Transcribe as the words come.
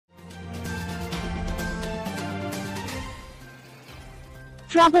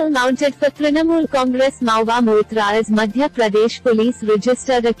Trouble mounted for Trinamool Congress Mahua Moitra as Madhya Pradesh police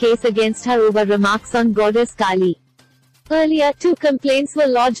registered a case against her over remarks on Goddess Kaali. Earlier, 2 complaints were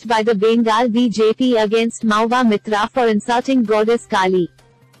lodged by the Bengal BJP against Mahua Moitra for insulting Goddess Kaali.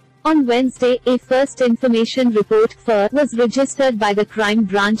 On Wednesday, a first information report (FIR) was registered by the crime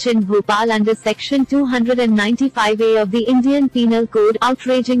branch in Bhopal under Section 295A of the Indian Penal Code,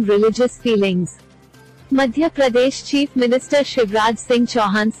 outraging religious feelings. Madhya Pradesh Chief Minister Shivraj Singh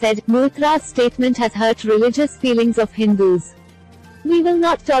Chauhan said, "Moitra's statement has hurt religious feelings of Hindus. We will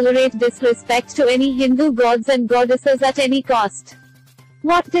not tolerate disrespect to any Hindu gods and goddesses at any cost."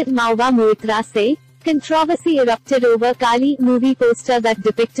 What did Mahua Moitra say? Controversy erupted over Kaali movie poster that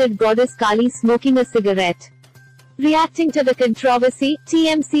depicted Goddess Kaali smoking a cigarette. Reacting to the controversy,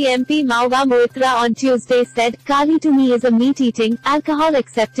 TMC MP Mahua Moitra on Tuesday said, "Kaali to me is a meat-eating,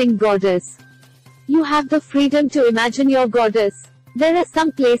 alcohol-accepting goddess. You have the freedom to imagine your goddess. There are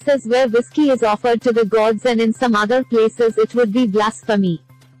some places where whiskey is offered to the gods and in some other places it would be blasphemy."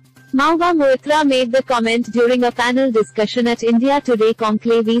 Mahua Moitra made the comment during a panel discussion at India Today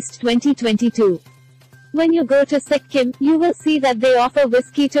Conclave East 2022. When you go to Sikkim, you will see that they offer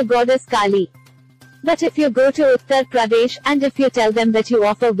whiskey to Goddess Kaali. But if you go to Uttar Pradesh, and if you tell them that you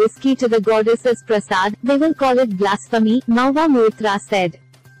offer whiskey to the goddess as prasad, they will call it blasphemy, Mahua Moitra said.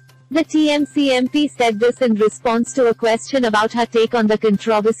 The TMC MP said this in response to a question about her take on the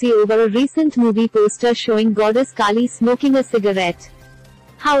controversy over a recent movie poster showing Goddess Kaali smoking a cigarette.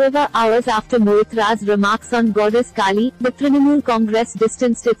 However, hours after Moitra's remarks on Goddess Kaali, the Trinamool Congress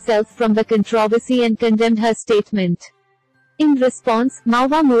distanced itself from the controversy and condemned her statement. In response,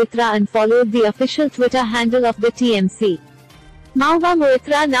 Mahua Moitra unfollowed the official Twitter handle of the TMC. Mahua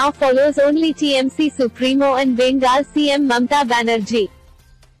Moitra now follows only TMC Supremo and Bengal CM Mamata Banerjee.